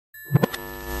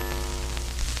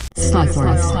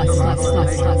SLUGWURF.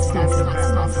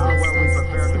 Well, we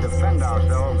prepare to defend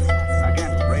ourselves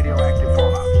against radioactive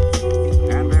fallout.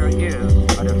 And there is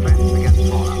a defense against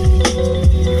fallout.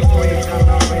 Before we shut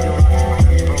down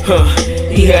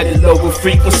radioactive He had it lower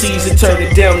frequencies and turned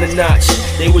it down a notch.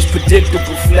 They was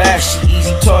predictable, flashy,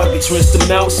 easy targets. Rinsed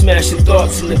them out, smashing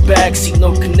thoughts in the backseat.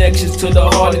 No connections to the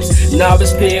harlots.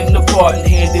 Novice pay them apart and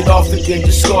handed off and then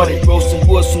discarded. Roasting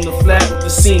woods from the flat with the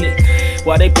scenic.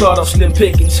 While they plot off slim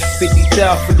pickings,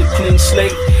 50,000 for the clean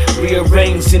slate.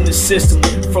 Rearranged in the system,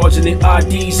 fraudulent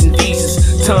IDs and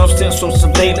visas. Timestamps from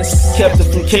surveillance, kept it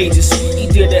from cages. He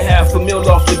did a $500,000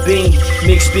 off the beam.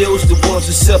 Mixed bills, the ones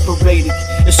that separated.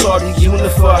 It's hard to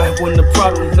unify when the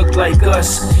problem look like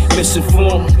us.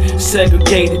 Misinformed,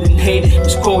 segregated and hated.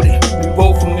 Was quoted, we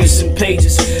wrote for missing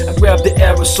pages. I grabbed the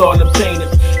aerosol and painted.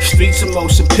 Streets of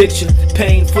motion picture,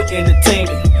 pain for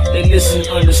entertainment. They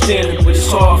listen, understand it, but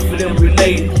it's hard for them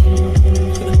related.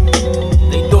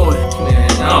 They doing it,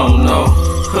 man, I don't know.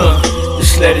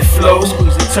 Just let it flow,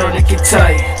 squeeze the tourniquet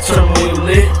tight. Turmoil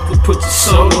lit, to put your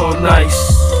soul on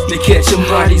ice. They catching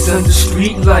bodies under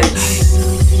street lights.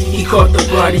 He caught the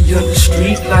body under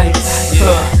street lights.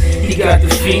 He got the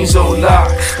fiends on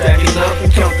lock. Stacking up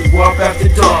and count the walk after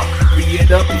dark. Re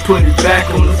it up and put it back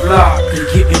on the block. They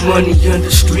getting money under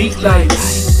street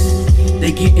lights.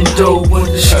 They getting dough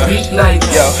under street lights.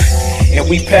 Yo, and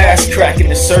we past cracking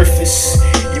the surface.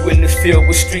 You in the field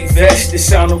with street vests,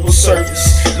 dishonorable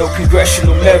service. No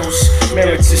congressional medals,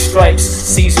 merits and stripes.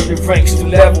 Season the ranks through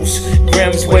levels.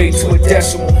 Grams weighed to a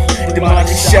decimal. Demonic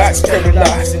shots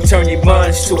paralyzed and turn your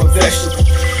minds to a vegetable.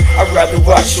 I'd rather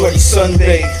watch shorty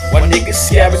sunbathe while niggas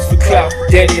scavenge for clout.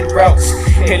 Dead end routes,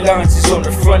 headlines is on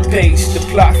the front page. The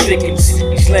plot thickens,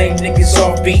 these lame niggas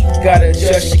off beat. Gotta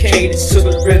adjust your cadence to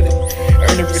the rhythm.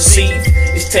 Earn and receive,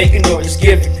 it's taken or it's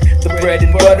given. The bread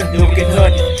and butter, milk and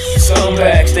honey.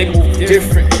 Scumbags, they move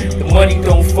different. The money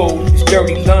don't fold, it's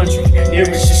dirty laundry.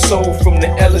 Nearest your soul from the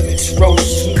elements,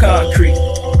 roses from concrete.